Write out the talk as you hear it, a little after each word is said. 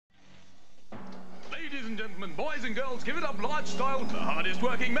gentlemen, boys and girls, give it up large style to the hardest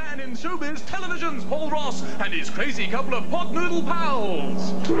working man in showbiz television's Paul Ross and his crazy couple of pot noodle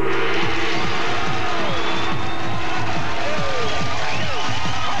pals.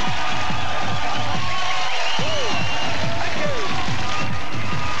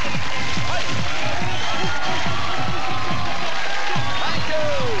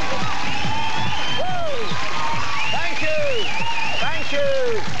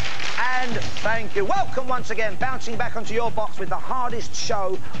 Thank you. Welcome once again, bouncing back onto your box with the hardest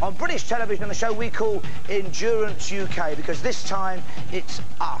show on British television, the show we call Endurance UK, because this time it's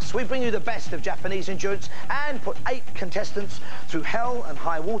us. We bring you the best of Japanese endurance and put 8 contestants through hell and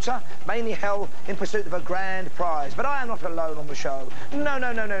high water, mainly hell, in pursuit of a grand prize. But I am not alone on the show. No,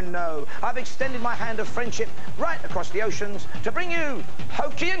 no, no, no, no. I've extended my hand of friendship right across the oceans to bring you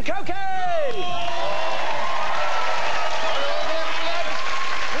Hokey and Cokey!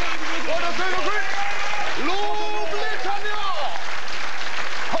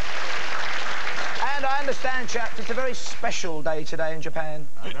 And I understand, chaps, it's a very special day today in Japan.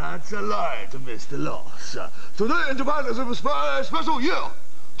 That's a lie to Mr. Loss. Today in Japan is a special year.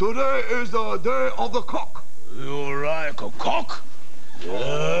 Today is the day of the cock. You like a cock?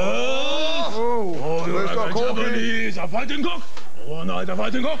 Yes. Oh, you like a Japanese fighting cock? Oh, no, the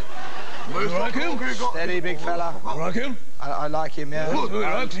fighting cock. You like him? Steady, big fella. You like him? I like him, yeah. He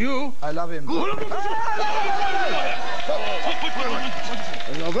likes you. I love him. He's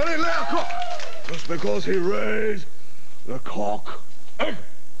a very little cock. Just because he raised the cock.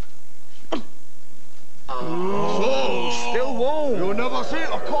 So, still warm. You'll never see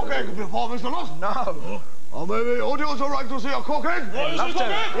a cock egg before, Mr. Loss? No. Or maybe audience would like to see a cock egg? Love to.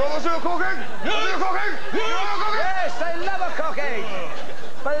 You want to see a cock egg? You want to see a cock egg? Yes, they love a cock egg.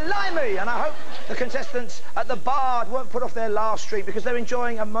 Blimey! And I hope the contestants at the Bard won't put off their last streak because they're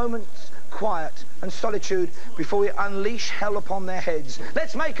enjoying a moment's quiet and solitude before we unleash hell upon their heads.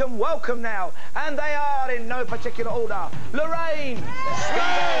 Let's make them welcome now. And they are in no particular order. Lorraine,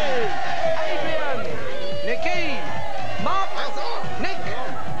 Steve, Adrian, Nikki, Mark, Nick,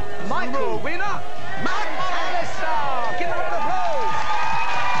 Michael, winner, Matt, Alistair. Give them a round of applause.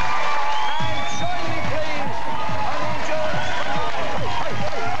 And join me, please, on the endurance.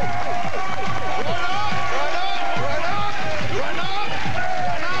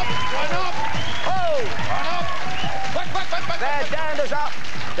 Their danders up,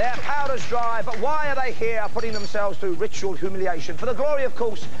 their powder's dry, but why are they here putting themselves through ritual humiliation? For the glory, of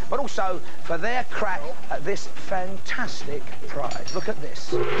course, but also for their crack at this fantastic prize. Look at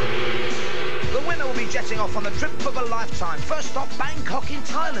this. The winner will be jetting off on the trip of a lifetime. First stop, Bangkok in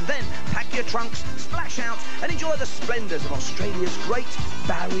Thailand. Then pack your trunks, splash out, and enjoy the splendours of Australia's Great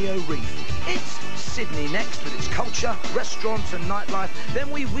Barrier Reef. It's Sydney next with its culture, restaurants and nightlife.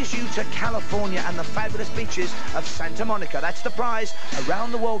 Then we whiz you to California and the fabulous beaches of Santa Monica. That's the prize, a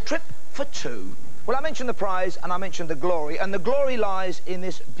round-the-world trip for 2. Well, I mentioned the prize and I mentioned the glory, and the glory lies in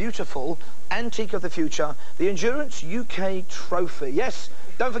this beautiful antique of the future, the Endurance UK Trophy. Yes,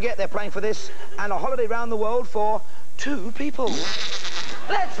 don't forget they're playing for this and a holiday round the world for 2 people.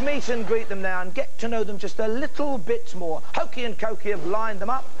 Let's meet and greet them now and get to know them just a little bit more. Hokey and Cokey have lined them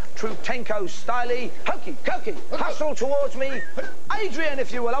up. True Tenko styley. Hokey, Cokey, hustle towards me. Adrian,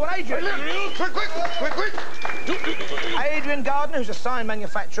 if you will. I want Adrian. Quick. Adrian Gardner, who's a sign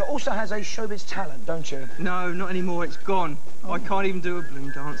manufacturer, also has a showbiz talent, don't you? No, not anymore. It's gone. I can't even do a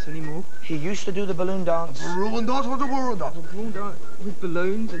balloon dance anymore. He used to do the balloon dance. Balloon dance? What's a balloon dance? A balloon dance with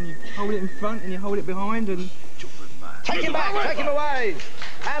balloons, and you hold it in front and you hold it behind, and... Take him back, take him away.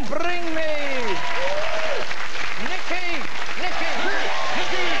 And bring me... Nikki,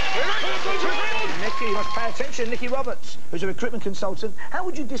 you must pay attention. Nikki Roberts, who's a recruitment consultant. How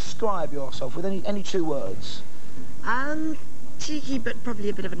would you describe yourself with any 2 words? Cheeky, but probably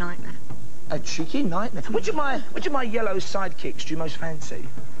a bit of a nightmare. A cheeky nightmare. Which of my yellow sidekicks do you most fancy?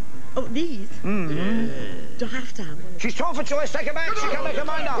 Oh, these? Mm-hmm. Do I have to have one? She's torn for choice. Take her back. She can't make her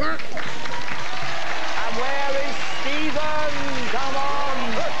mind up. And where is Stephen? Come on.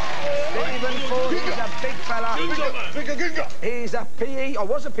 Stephen Ford, he's a big fella. He's a PE, or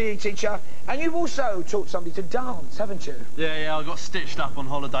was a PE teacher, and you've also taught somebody to dance, haven't you? Yeah, I got stitched up on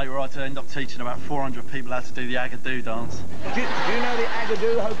holiday where I had to end up teaching about 400 people how to do the Agadoo dance. Do you know the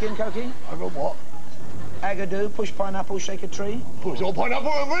Agadoo, Hokey and Cokey? I got what? Agadoo, push pineapple, shake a tree. Push your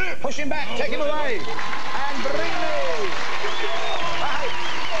pineapple a minute. Push him back, take him away. And bring me.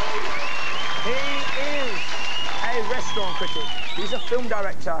 He is a restaurant critic. He's a film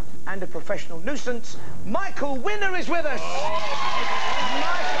director and a professional nuisance. Michael Winner is with us.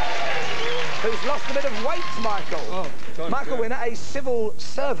 Michael. who's lost a bit of weight, Michael. Oh, Michael Winner, a civil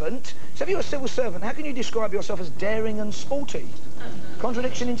servant. So if you're a civil servant, how can you describe yourself as daring and sporty?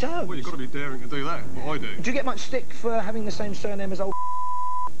 Contradiction in terms. Well, you've got to be daring to do that, what I do. Do you get much stick for having the same surname as old?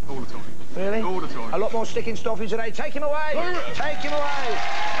 All the time. Really? All the time. A lot more stick in store for you today. Take him away. Take him away.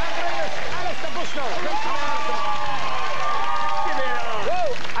 Andreas Alistair Bushnell.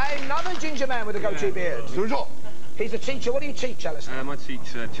 Whoa, another ginger man with a goatee beard. He's a teacher. What do you teach, Alistair? I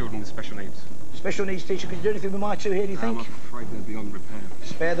teach children with special needs. Special needs teacher. Can you do anything with my two here, do you think? I'm afraid they're beyond repair.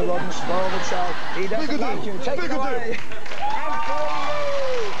 Spare the rod and spoil the child. He doesn't like you. Take him away. And for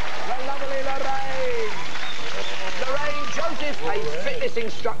you, the lovely Lorraine. Lorraine Joseph, a fitness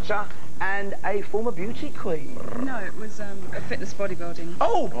instructor and a former beauty queen. No, it was a fitness bodybuilding.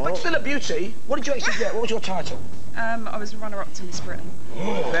 Oh, but still a beauty. What did you actually get? What was your title? I was runner-up to Miss Britain.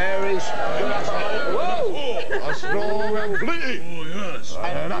 Very whoa! A strong and bleedy. Oh, yes.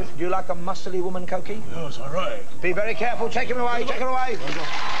 And you like a muscly woman, Cokie? Yes, all right. Be very careful. Take him away. Take him away. And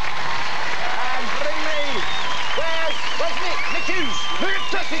bring me. Where's Nick? Nick Hughes.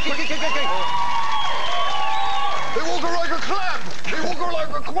 They walk her like a crab. They walk her like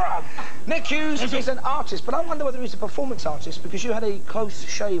a crab. Nick Hughes is an artist, but I wonder whether he's a performance artist because you had a close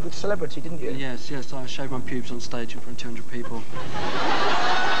shave with celebrity, didn't you? Yes, I shaved my pubes on stage in front of 200 people.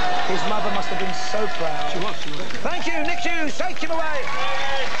 His mother must have been so proud. She was. Thank you, Nick Hughes. Take him away.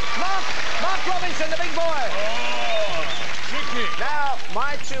 Mark Robinson, the big boy. Now,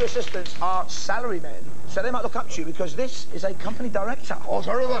 my two assistants are salarymen, so they might look up to you because this is a company director. Oh,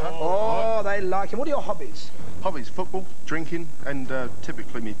 sorry about that. Oh, they like him. What are your hobbies? Hobbies, football, drinking, and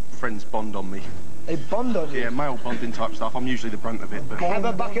typically my friends bond on me. They bond on you? Yeah, male bonding type stuff. I'm usually the brunt of it, but... Have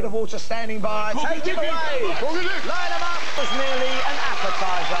a bucket of water standing by. Take him away. Line them up. It was merely an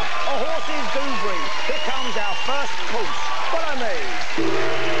appetizer. A horse's doovery. Here comes our first course. Follow me.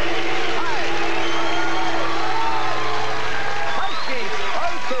 Hey.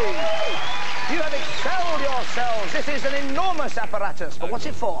 Hokey. You have excelled yourselves. This is an enormous apparatus. But what's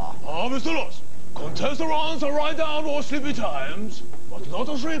it for? Mr. Loss, contestants are right down for sleepy times, but not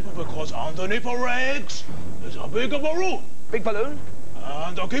asleep because underneath the rags is a big balloon. Big balloon?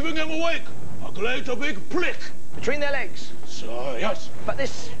 And keeping them awake, a great big prick. Between their legs? So, yes. But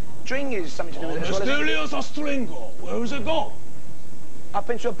this string is something to do with it as well, isn't it? Mysterious a string go. Where does it go? Up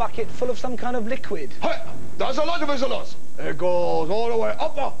into a bucket full of some kind of liquid. Hey, that's a lot of visitors. It goes all the way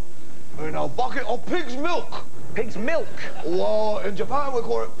up there in a bucket of pig's milk. Pig's milk? Well, in Japan we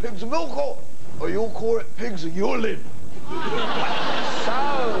call it pig's milk, or you call it pig's urine.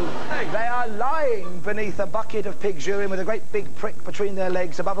 So, they are lying beneath a bucket of pig's urine with a great big prick between their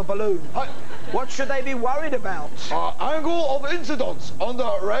legs above a balloon. Hey. What should they be worried about? Angle of incidence on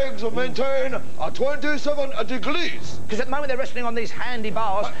the rags will maintain 27 degrees. Because at the moment they're resting on these handy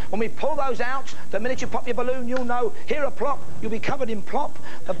bars. When we pull those out, the minute you pop your balloon, you'll know, hear a plop, you'll be covered in plop.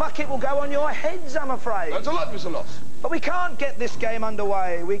 The bucket will go on your heads, I'm afraid. That's a lot, Mr. Loss. But we can't get this game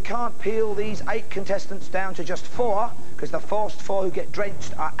underway. We can't peel these 8 contestants down to just 4, because the first 4 who get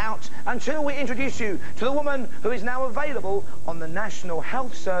drenched are out, until we introduce you to the woman who is now available on the National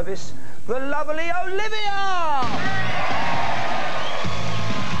Health Service, the lovely Olivia!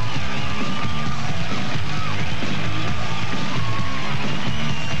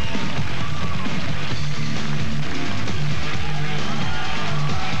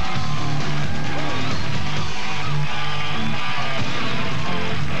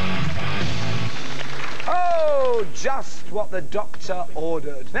 Just what the doctor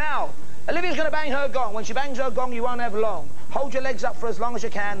ordered. Now, Olivia's going to bang her gong. When she bangs her gong, you won't have long. Hold your legs up for as long as you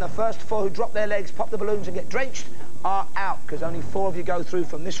can. The first 4 who drop their legs, pop the balloons and get drenched are out, because only 4 of you go through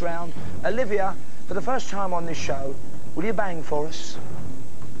from this round. Olivia, for the first time on this show, will you bang for us?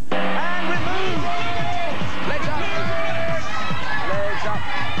 And remove! Legs up. Legs up.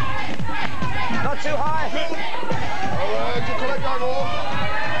 Not too high. All right, you collect that all.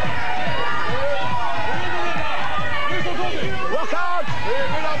 Rock hard! Give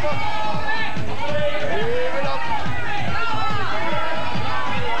it up! Give it up!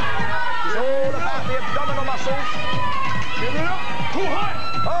 It's all about the abdominal muscles. Give it up! Too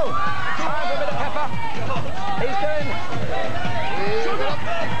high! Oh, time for a bit of pepper. He's doing... Give it up!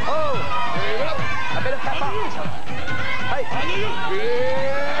 Oh, Give it up! a bit of pepper. Hey, Give it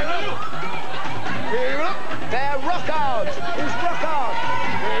up! they're rock hard. Who's rock hard?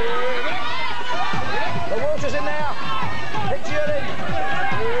 Give it up! The water's in there. Pig's urine.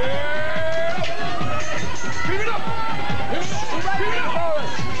 Give it up! Straight in for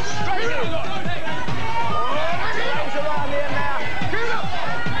us. Straight in. Arms around the end now. Give it up!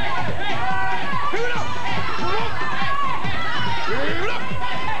 Give it up! Give it up! Give it up!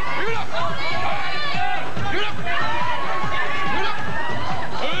 Give it up!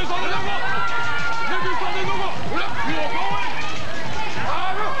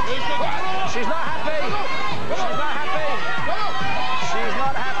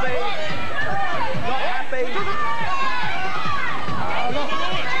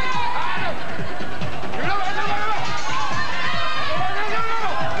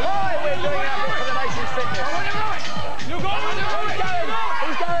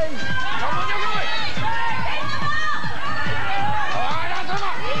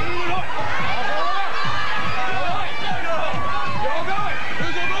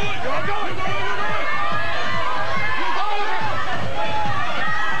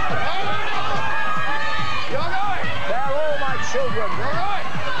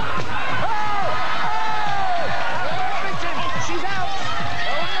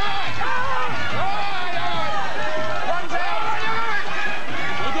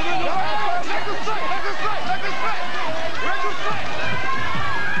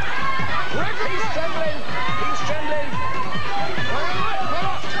 trembling. He's trembling.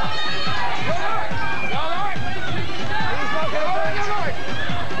 He's not going to do it.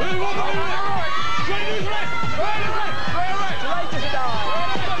 Too late to die.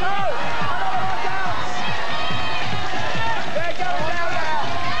 No! Another dance. They're going down now.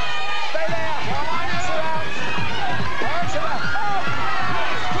 Stay there. 2 outs. 2 outs.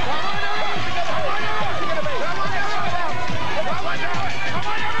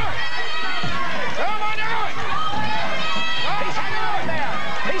 He's hanging on there.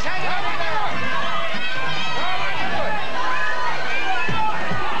 He's hanging on there.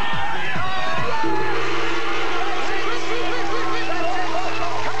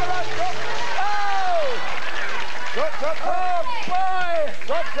 Oh, boy!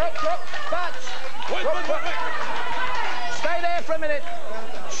 Drop. Stay there for a minute.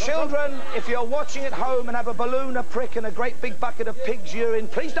 Children, if you're watching at home and have a balloon, a prick and a great big bucket of pig's urine,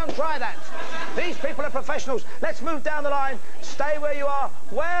 please don't try that. These people are professionals. Let's move down the line. Stay where you are.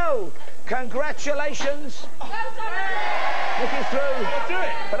 Well, congratulations. Look it through.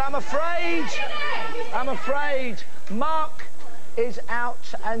 But I'm afraid Mark is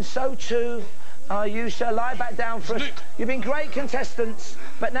out, and so too are you, sir. Lie back down for us. You've been great contestants,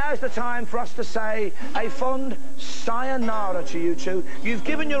 but now's the time for us to say a fond sayonara to you two. You've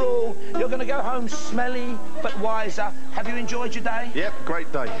given your all. You're going to go home smelly but wiser. Have you enjoyed your day? Yep,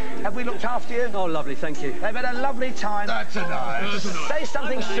 great day. Have we looked after you? Oh, lovely, thank you. They've had a lovely time. That's a nice. Say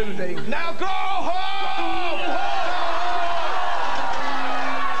something soothing. Now go home!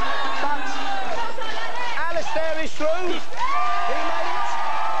 But Alistair is through. He made it.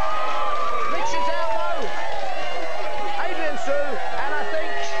 Richard's out though. Adrian's through, and I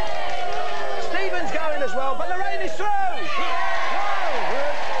think Stephen's going as well. But Lorraine is through.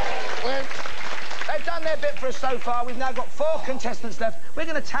 Well, they've done their bit for us so far. We've now got 4 contestants left. We're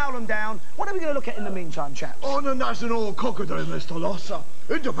going to towel them down. What are we going to look at in the meantime, chaps? On a national cocker day, Mr. Loss.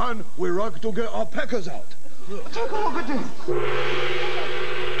 In Japan, we like to get our peckers out. Take a look at this.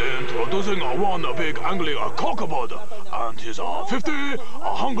 Introducing one big angry cockabird and his 50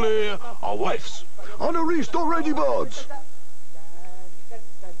 hungry wives. On a restore ready birds.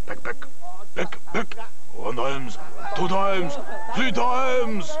 Peck, peck, peck, peck. 1 times, 2 times, 3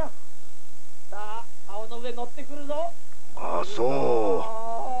 times. So.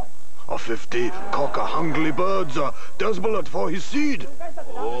 50 cocker hungry birds. Desperate for his seed.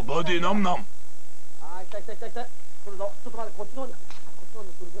 Oh, buddy num num.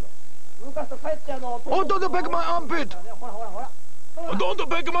 Oh, don't peck my armpit. Don't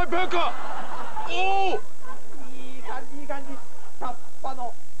peck my pecker. Oh!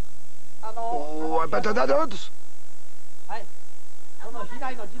 Oh, I bet that hurts.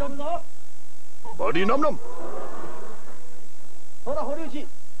 Buddy num num.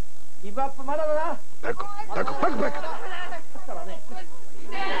 Peck, peck, peck, peck.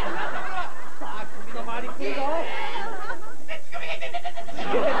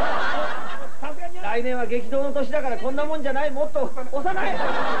 来年は激動の年だからこんなもんじゃない。もっと幼い。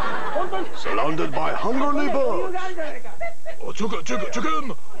本当に。 Surrounded by hungry birds. Oh, chicken, chicken,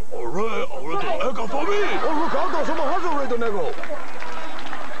 chicken. Alright, egg for me. Oh, look out, someone has already nego.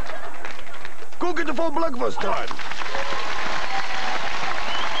 Cook it for breakfast time.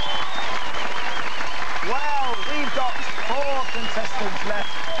 Well, we've got 4 contestants left.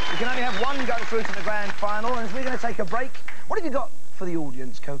 We can only have 1 go through to the grand final, and as we're going to take a break, what have you got for the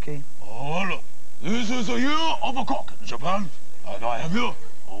audience, Koki? Oh, this is the year of a cock in Japan, and I have here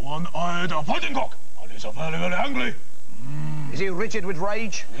a one-eyed fighting cock, and he's very, very angry. Is he rigid with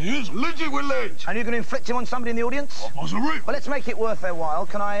rage? He is rigid with rage. And you're going to inflict him on somebody in the audience? Possibly. Well, let's make it worth their while.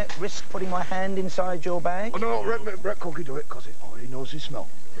 Can I risk putting my hand inside your bag? Oh, no, let Cocky do it, because he already knows his smell.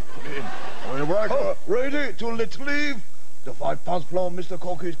 Put it in. Oh, ready to let's leave the 5 pounds from Mr.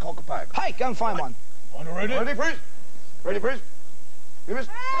 Cocky's cock bag. Hey, go and find one. Ready? Ready, please? Ready, please? Ready,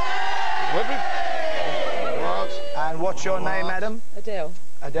 please? And what's your name, madam? Adele.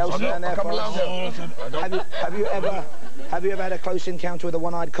 Adele, stand there for us. Have you ever had a close encounter with a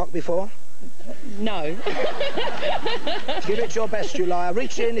one-eyed cock before? No. Give it your best, Julia.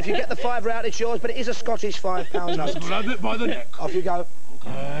 Reach in. If you get the £5 out, it's yours, but it is a Scottish £5 note. Grab it by the neck. Off you go.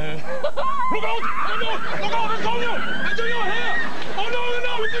 Okay. Look out! Look out! It's on you! It's in your hair! Oh no!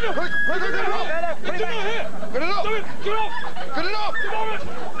 It's in your hair! Quick! It's in your hair! Get it up! Do it! Get off! Get it up! Get off it!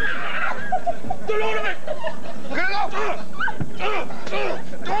 Get out of it! Get it up!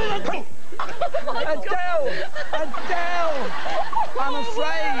 Adele! Adele! I'm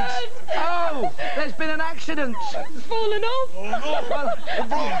afraid. Oh, there's been an accident. Fallen off. Oh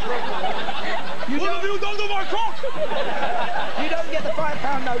no! What have you done to my cock? You don't get the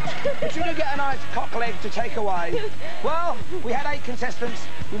 £5 note, but you do get a nice cock leg to take away. Well, we had 8 contestants.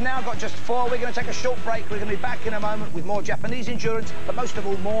 We've now got just 4. We're going to take a short break. We're going to be back in a moment with more Japanese endurance, but most of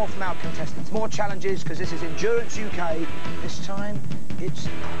all, more from our contestants. More challenges, because this is Endurance UK. This time, it's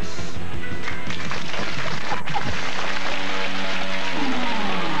us.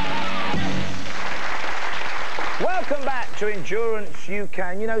 Welcome back to Endurance UK.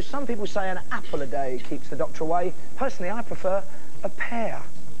 And you know, some people say an apple a day keeps the doctor away. Personally, I prefer a pear.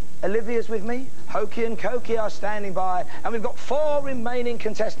 Olivia's with me, Hokey and Cokey are standing by, and we've got 4 remaining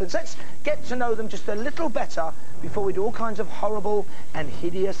contestants. Let's get to know them just a little better before we do all kinds of horrible and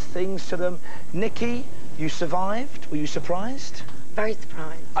hideous things to them. Nikki, you survived. Were you surprised? Very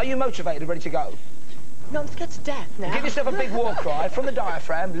surprised. Are you motivated, ready to go? No, I'm scared to death now. Give yourself a big war cry from the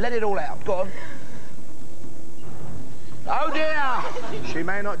diaphragm. Let it all out. Go on. Oh dear! She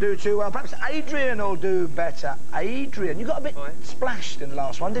may not do too well. Perhaps Adrian will do better. Adrian, you got a bit splashed in the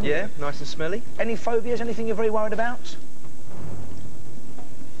last one, didn't you? Yeah, nice and smelly. Any phobias? Anything you're very worried about?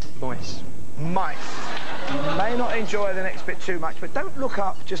 Mice. Mice. You may not enjoy the next bit too much, but don't look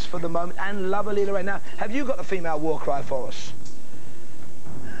up just for the moment and love a little right now. Have you got the female war cry for us?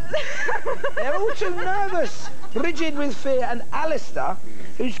 They're all too nervous, rigid with fear, and Alistair,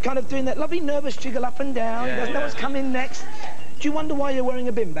 who's kind of doing that lovely nervous jiggle up and down. He doesn't know what's coming next. Do you wonder why you're wearing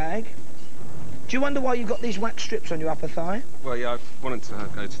a bin bag? Do you wonder why you've got these wax strips on your upper thigh? Well, yeah, I wanted to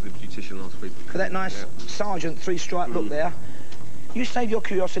go to the beautician last week. For that nice sergeant 3-stripe look there. You save your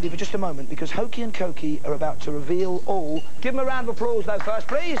curiosity for just a moment, because Hokey and Cokey are about to reveal all. Give them a round of applause, though, first,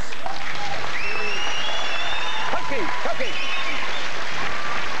 please. Hokey, Cokey.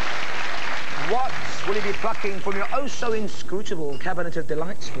 What will he be plucking from your oh-so-inscrutable cabinet of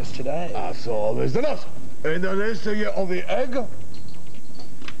delights for us today? That's always the lot. In the list of the egg,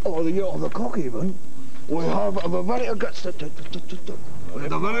 or the of the cock even, we have a very good...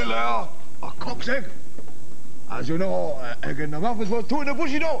 the very layer, a cock's egg. As you know, egg in the mouth is worth 2 in the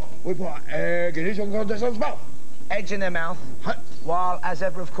bush, you know. We put an egg in each contestant's mouth. Eggs in their mouth, while, as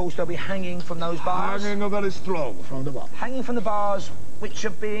ever, of course, they'll be hanging from those bars. Hanging very strong from the bar. Hanging from the bars, which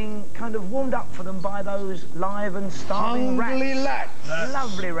are being kind of warmed up for them by those live and starving Hungry rats.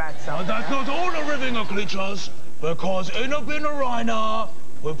 Lovely rats out That's there. not all the living creatures, because in a bin arena,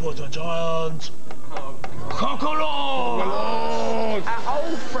 we put a giant cockaloot. Our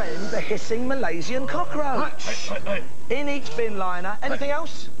old friend, the hissing Malaysian cockroach. In each bin liner. Anything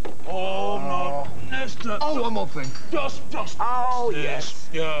else? Oh, no. Oh, one more thing. Just Oh, this. yes.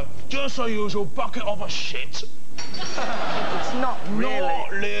 Yeah, just a usual bucket of a shit. It's not really.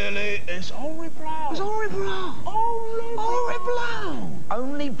 Not really. It's only brown. It's only brown. Only brown.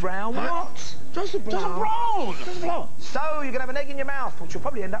 Only brown what? Just a brown. Just brown. So you're going to have an egg in your mouth, which will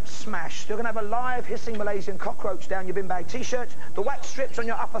probably end up smashed. You're going to have a live hissing Malaysian cockroach down your bin bag T-shirt. The wax strips on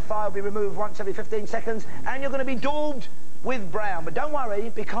your upper thigh will be removed once every 15 seconds, and you're going to be daubed with brown. But don't worry,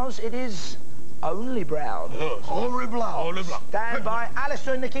 because it is only brown. Yes. Only brown. Only brown. Stand by.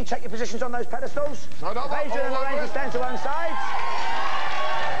 Alistair and Nikki, take your positions on those pedestals. Adrian and Lorraine, stand to one side.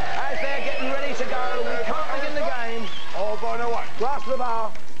 As they're getting ready to go, we can't begin the game. Oh, by the way. Grasp the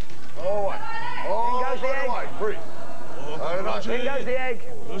bar. Oh, wait. Oh, In goes the egg. Breathe. In goes the egg.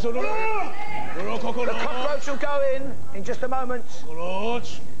 The cockroach will go in just a moment.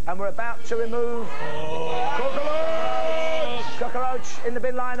 And we're about to remove cockroach in the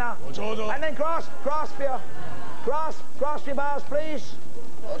bin liner. And then grasp your bars, please.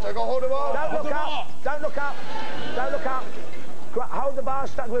 I'll take a hold of bar. Don't look up. Don't look up. Don't look up. Hold the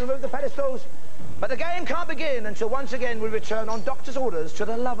bars stuck. We'll remove the pedestals. But the game can't begin until once again we return on doctor's orders to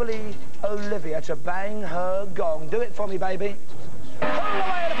the lovely Olivia to bang her gong. Do it for me, baby. Pull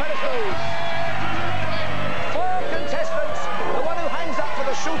away the pedestals. 4 contestants. The one who hangs up for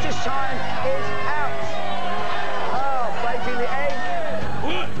the shortest time is out. Oh, breaking the egg.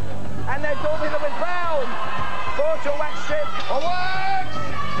 And they're daubing them with brown. 4 to a wax strip. A wax!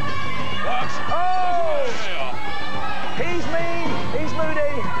 Oh! He's mean. He's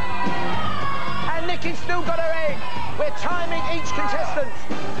moody. And Nikki's still got her egg. We're timing each contestant.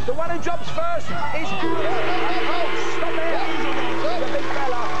 The one who drops first is... Oh, stop there. The big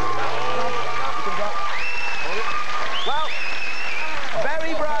fella. Well,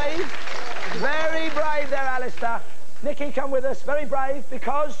 very brave there, Alistair. Nikki, come with us. Very brave,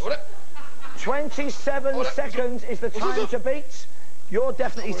 because 27 seconds is the time to beat. You're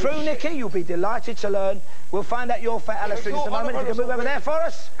definitely through, Nikki. You'll be delighted to learn. We'll find out your fate, Alistair, in just a moment. If you can move over there for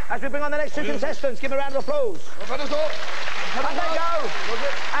us as we bring on the next 2 contestants. Give them a round of applause. And they go.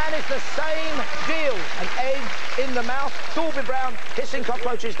 And it's the same deal. An egg in the mouth. Dorby Brown hissing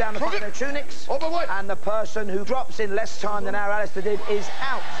cockroaches down the front of their tunics. And the person who drops in less time than our Alistair did is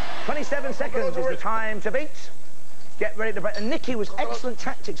out. 27 seconds is the time to beat. Get ready to break. And Nikki was excellent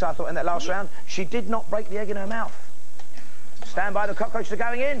tactics, I thought, in that last round. She did not break the egg in her mouth. Stand by, the cockroaches are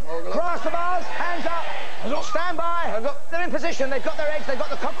going in. Cross the bars, hands up. Stand by. They're in position, they've got their eggs, they've got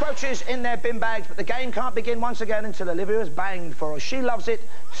the cockroaches in their bin bags, but the game can't begin once again until Olivia has banged for her. She loves it,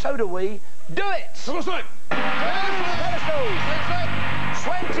 so do we. Do it!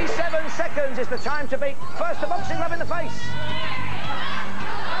 27 seconds is the time to beat. First, the boxing glove in the face.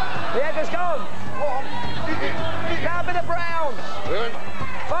 The egg has gone. Now a bit of brown.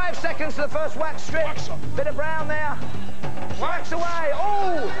 5 seconds to the first wax strip. Bit of brown there. Wax away.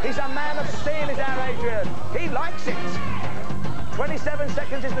 Oh, he's a man of steel, is our Adrian. He likes it. 27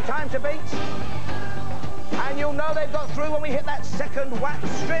 seconds is the time to beat. And you'll know they've got through when we hit that second wax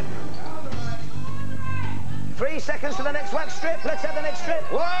strip. 3 seconds to the next wax strip. Let's have the next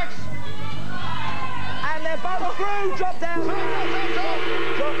strip. Wax! And they're both through. Drop down.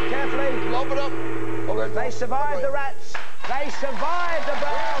 Drop carefully. Lob it up. Okay. They survived the rats. They survived the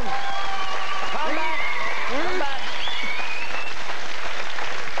brown. Come back. Come back.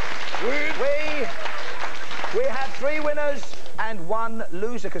 We have 3 winners and 1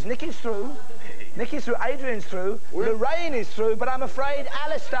 loser, because Nikki's through. Nikki's through, Adrian's through, Lorraine is through, but I'm afraid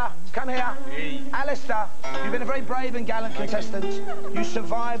Alistair, come here. Alistair, you've been a very brave and gallant contestant. You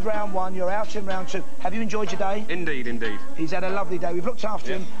survived round 1, you're out in round 2. Have you enjoyed your day? Indeed, indeed. He's had a lovely day. We've looked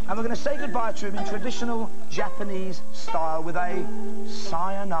after him, and we're going to say goodbye to him in traditional Japanese style with a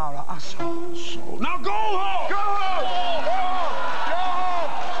sayonara aso. Now go home! Go home! Go home! Go home!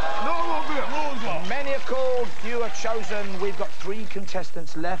 No more beer. Many have called, few have chosen. We've got 3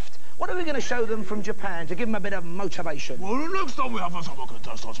 contestants left. What are we going to show them from Japan to give them a bit of motivation? Well, next time we have some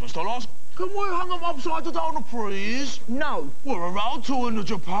contestants, Mr. Ross, can we hang them upside down, please? No. We're around 2 in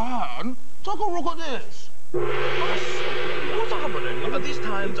Japan. Take a look at this. What's happening at these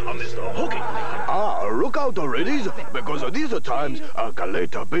times, Mr. Hawking? Ah, look out already, because at these times I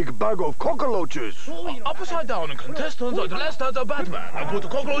collect a big bag of cockroaches. Upside down contestants are dressed as a Batman and put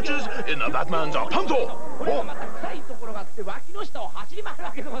cockroaches in the Batman's panto.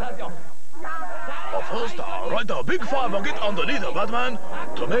 First, write a big fire bucket underneath the Batman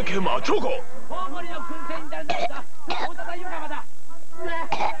to make him a choco.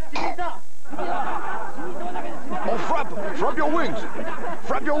 Oh, flap your wings.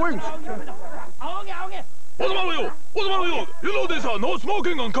 Flap your wings. What's the matter with you? What's the matter with you? You know there's no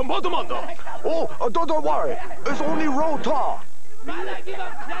smoking on compartment. Oh, don't worry. It's only raw tar.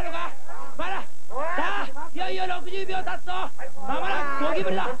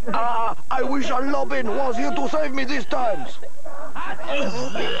 I wish Robin was here to save me this time.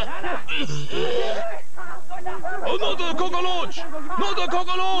 Oh, not the cockroach! Not the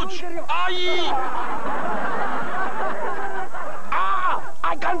cockroach! Aye!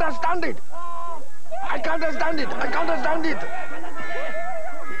 I can't understand it. I can't understand it. I can't understand it.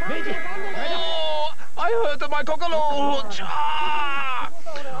 Oh, I hurt my cockroach! Ah!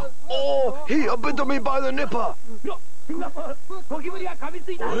 Oh, he bit me by the nipper. Oh,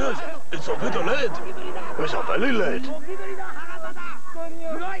 yes, it's a bit of lead. It's a very lead.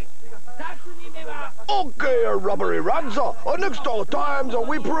 Okay, rubbery rags. Next time,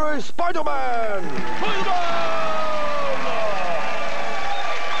 we praise Spider-Man.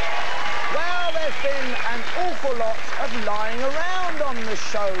 Well, there's been an awful lot of lying around on the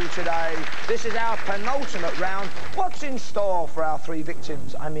show today. This is our penultimate round. What's in store for our 3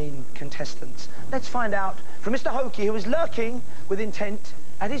 victims? I mean, contestants. Let's find out from Mr. Hokey, who is lurking with intent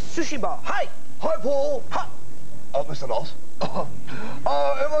at his sushi bar. Hi! Hi, Paul. Hi! Mr. Ross. In my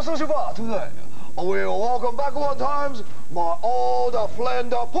sushi bar today, we'll welcome back one times my old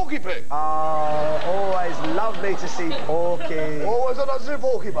friend Porky Pig. Always lovely to see Porky. Always nice to see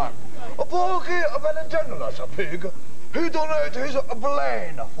Porky back. Porky, a very generous pig. He donated his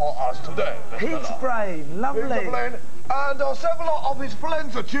brain for us today. Pig's brain, lovely. Pig's brain, and several of his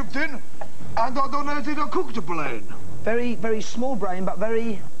friends chipped in and donated a cooked brain. Very, very small brain, but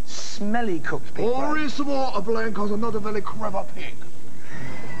very smelly cooked pig brain. Very small brain, because I'm not a very clever pig.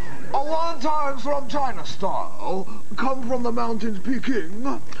 One time from China style, come from the mountains Peking,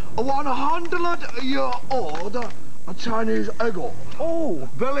 a 100-year-old Chinese eagle. Oh!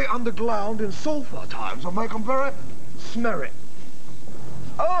 Very underground in sulfur times, and make them very smelly.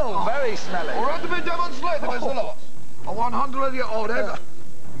 Oh, very smelly. Let me demonstrate, Mr. Ross. A 100-year-old egg.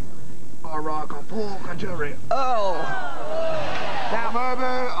 A rock of pork and cherry. Oh! Now maybe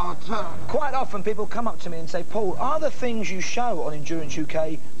a Quite often people come up to me and say, Paul, are the things you show on Endurance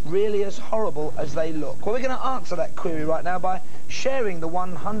UK really as horrible as they look? Well, we're going to answer that query right now by sharing the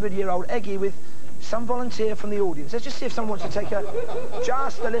 100-year-old Eggy with some volunteer from the audience. Let's just see if someone wants to take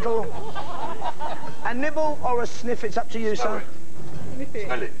just a little... a nibble or a sniff. It's up to you, sir.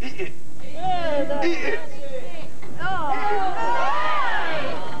 Smell it. Eat it. Eat it.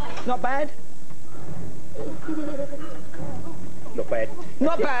 Not bad? Not bad.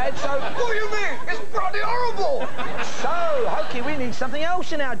 Not bad, so... What do you mean? It's bloody horrible! So, Hokey, we need something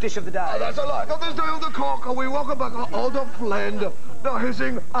else in our dish of the day. Oh, that's a lie. On this day of the cock, we welcome back our old friend, the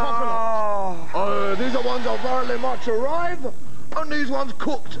hissing coconut. These are ones that very much arrive, and these ones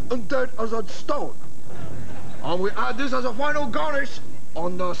cooked and dead as a stone. And we add this as a final garnish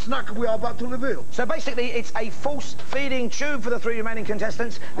on the snack we are about to reveal. So basically, it's a force-feeding tube for the 3 remaining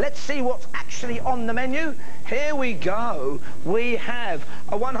contestants. Let's see what's actually on the menu. Here we go. We have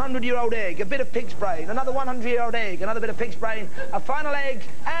a 100-year-old egg, a bit of pig's brain, another 100-year-old egg, another bit of pig's brain, a final egg,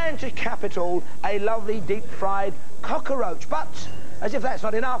 and to cap it all, a lovely deep-fried cockroach. But, as if that's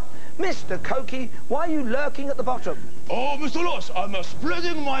not enough, Mr. Cokey, why are you lurking at the bottom? Oh, Mr. Loss, I'm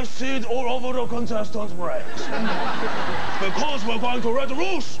spreading my seed all over the contestants' brains. Because we're going to read the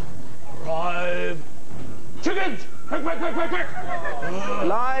rules. Live chickens! Quick, quick, quick, quick, quick!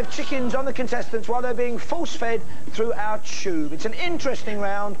 Live chickens on the contestants while they're being force-fed through our tube. It's an interesting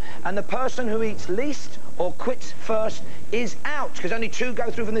round, and the person who eats least or quits first is out, because only 2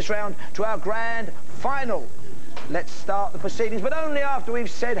 go through from this round to our grand final. Let's start the proceedings, but only after we've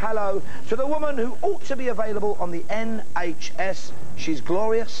said hello to the woman who ought to be available on the NHS. She's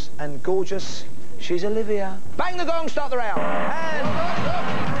glorious and gorgeous. She's Olivia. Bang the gong, start the round. And...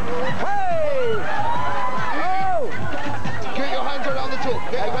 hey! Oh! Get your hands around the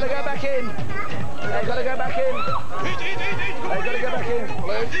top. They've got to go back in. They've got to go back in. Eat. They've got to go back in.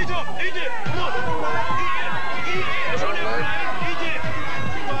 Eat up, eat it. Come on. Eat it. It's on your hand. Eat it.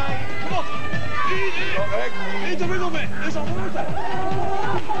 Come on. Eat it. Eat a little bit. It's a water.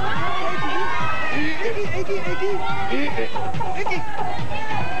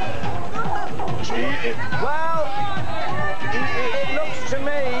 Well, it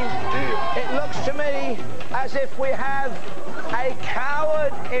looks to me as if we have a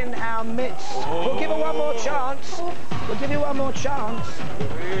coward in our midst. We'll give her one more chance. We'll give you one more chance.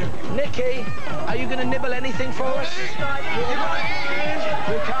 Nikki, are you going to nibble anything for us? We can't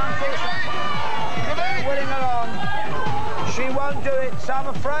force her. Willing her on. She won't do it, so I'm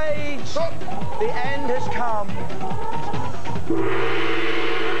afraid the end has come.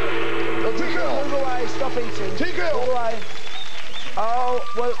 Move away, stop eating. Move away. Oh,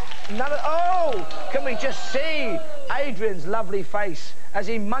 well, can we just see Adrian's lovely face as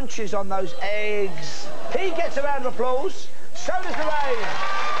he munches on those eggs? He gets a round of applause, so does Lorraine.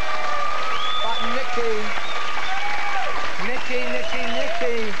 But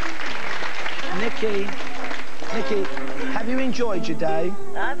Nikki, have you enjoyed your day?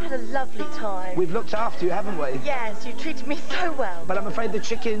 I've had a lovely time. We've looked after you, haven't we? Yes, you treated me so well. But I'm afraid the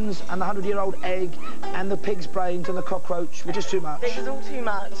chickens and the 100-year-old egg and the pig's brains and the cockroach were just too much. It was all too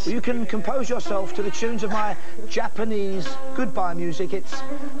much. Well, you can compose yourself to the tunes of my Japanese goodbye music. It's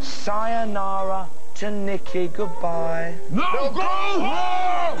sayonara to Nikki, goodbye. No, go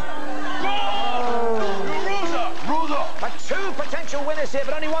home! Go! Rosa! But 2 potential winners here,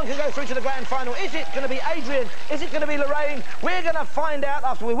 but only one can go through to the grand final. Is it going to be Adrian? Is it going to be Lorraine? We're going to find out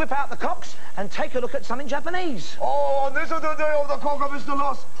after we whip out the cocks and take a look at something Japanese. Oh, on this is the day of the cock of Mr.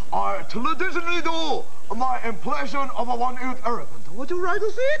 Loss. I traditionally do my impression of a one-eared elephant. Would you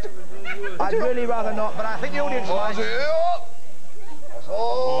rather see it? I'd really rather not, but I think the audience might.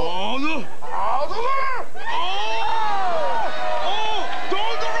 Oh, no.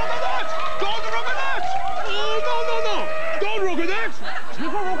 Don't look at that! Don't look at that! Oh, no. Don't look at that!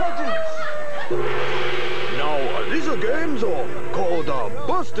 Now, these games are called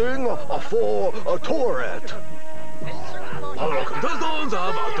busting for a Tourette. Our contestants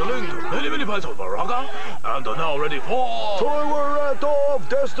are battling many parts of Baraga and are now ready for... Tourette of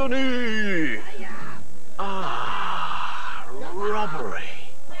Destiny! Robbery.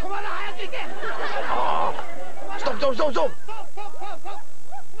 Stop!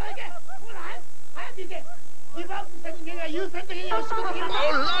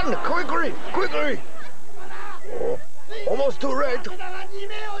 Oh, run! Quickly! Oh, almost too late.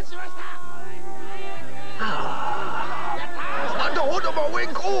 Under hold of my wing.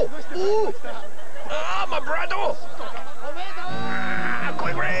 Oh! My brother!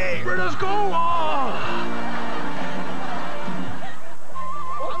 Quickly! Let us go!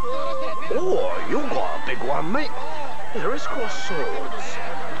 Oh, you got a big one, mate. There is cross swords.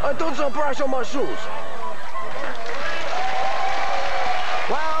 I don't so brush on my shoes.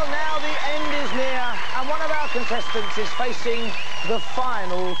 Well, now the end is near, and one of our contestants is facing the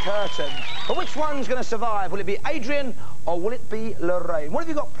final curtain. But which one's going to survive? Will it be Adrian or will it be Lorraine? What have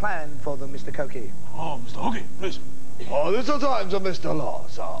you got planned for them, Mr. Koki? Oh, Mr. Hooky, please. Oh, this is times of Mr.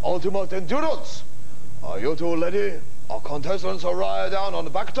 Laws, ultimate endurance. Are you two ready? Our contestants are right down on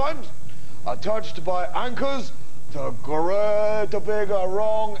the back times, attached by anchors to great big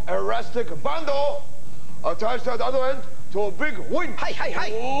wrong elastic bundle, attached at the other end to a big winch.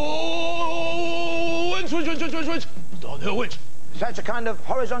 Hey! Oh, winch. Downhill winch. So it's a kind of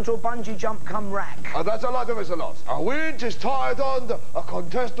horizontal bungee jump come rack. That's a lot of Mr. Laws. A winch is tied on, a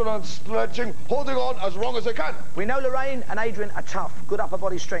contestant stretching, holding on as long as they can. We know Lorraine and Adrian are tough, good upper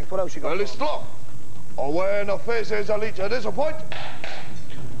body strength. What else you got? Well, it's strong. When the faces are reached at this point,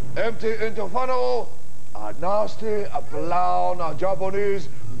 empty into funnel, a nasty, a brown, a Japanese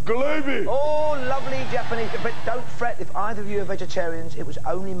gravy. Oh, lovely Japanese. But don't fret, if either of you are vegetarians, it was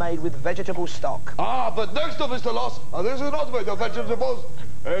only made with vegetable stock. Ah, but next to Mr. Loss, this is not made of vegetables.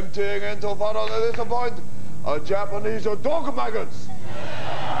 Emptying into funnel at this point, a Japanese dog maggots.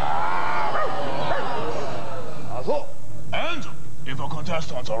 So, And if the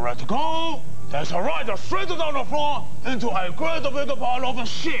contestants are ready to go, there's a rider straight down the floor into a great big pile of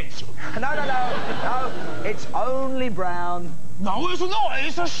shit. No, it's only brown. No, it's not,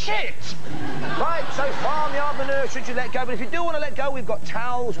 it's a shit. Right, so farmyard manure, should you let go? But if you do want to let go, we've got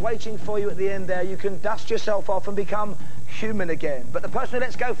towels waiting for you at the end there. You can dust yourself off and become human again. But the person who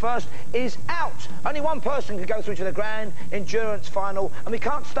lets go first is out. Only one person can go through to the grand endurance final, and we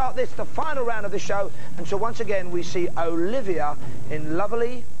can't start the final round of the show, until once again we see Olivia in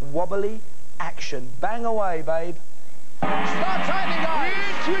lovely, wobbly action. Bang away, babe. Start timing, guys!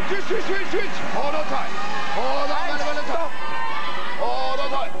 Switch! Hold on tight. Hold on, Stop! Hold on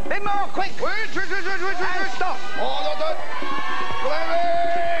tight. Bit more, quick! Switch! And stop! Hold on tight.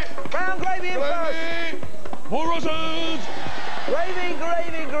 Gravy! Brown gravy in first! More Russians! Gravy!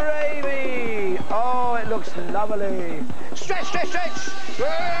 Oh, it looks lovely. Stretch! Switch!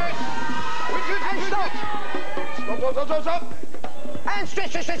 And stop! Stop! And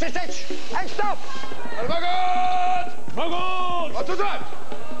stretch! And stop! Maggot! What's that?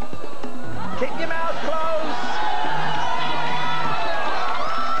 Keep your mouth closed.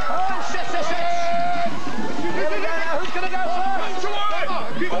 Oh, and stretch! Here we go now. Who's going to go first?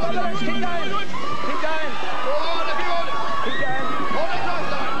 Keep Keep going. Keep going.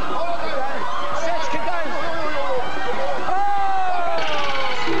 Stretch, keep going.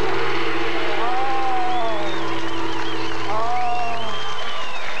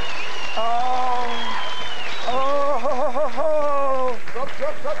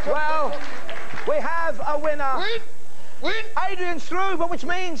 Well, we have a winner. Win! Adrian's through, but which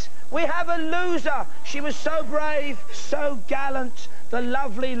means we have a loser. She was so brave, so gallant, the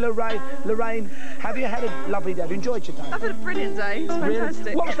lovely Lorraine. Lorraine, have you had a lovely day? Have you enjoyed your day? I've had a brilliant day. It's fantastic.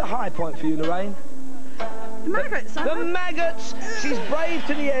 Really? What was the high point for you, Lorraine? The maggots. The maggots. She's brave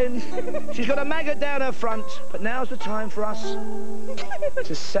to the end. She's got a maggot down her front. But now's the time for us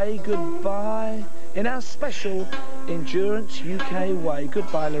to say goodbye in our special Endurance UK way.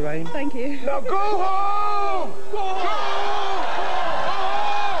 Goodbye, Lorraine. Thank you. Now go home! Go home!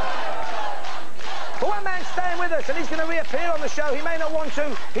 But one man's staying with us, and he's going to reappear on the show. He may not want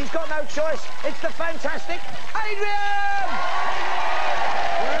to. He's got no choice. It's the fantastic Adrian!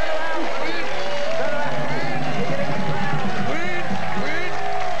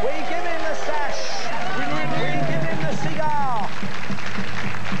 We give him the sash. We give him the cigar.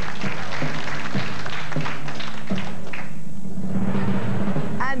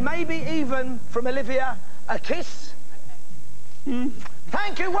 And maybe even, from Olivia, a kiss.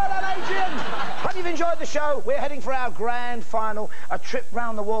 Thank you, well done, Adrian. Hope you've enjoyed the show. We're heading for our grand final, a trip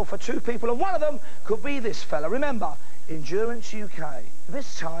round the world for two people, and one of them could be this fella. Remember, Endurance UK.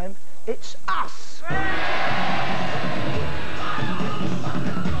 This time, it's us.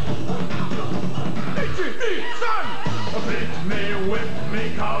 Beat me, whip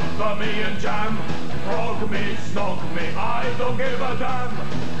me, cover me and jam. Frog me, snog me, I don't give a damn.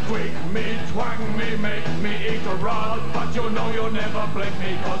 Tweak me, twang me, make me eat a rod. But you know you'll never blink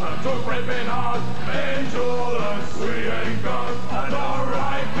me, cause I'm too flippin' hard. Endurance, we ain't got an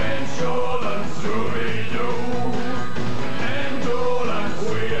alright insurance, Scooby-Doo. Endurance,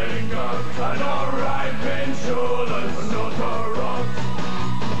 we ain't got an alright insurance, not a rot.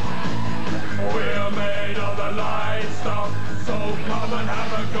 We're made of the light stuff, so come and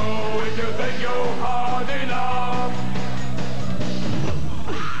have a go if you think you're hard enough.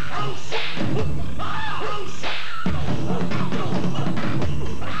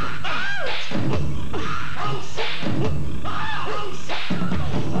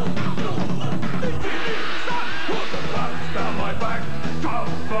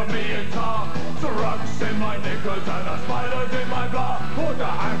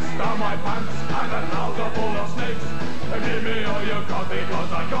 down my pants and a trouser full of snakes. Give me all you got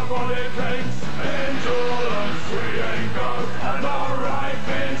because I got what it takes. Insurance, we ain't got an alright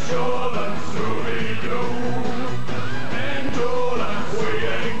insurance, Scooby-Doo. Indolence, we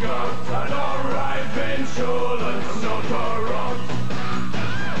ain't got an alright insurance, not a rot.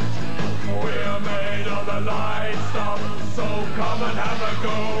 We're made of the light stuff, so come and have a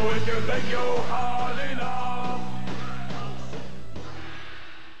go if you think you're hard enough.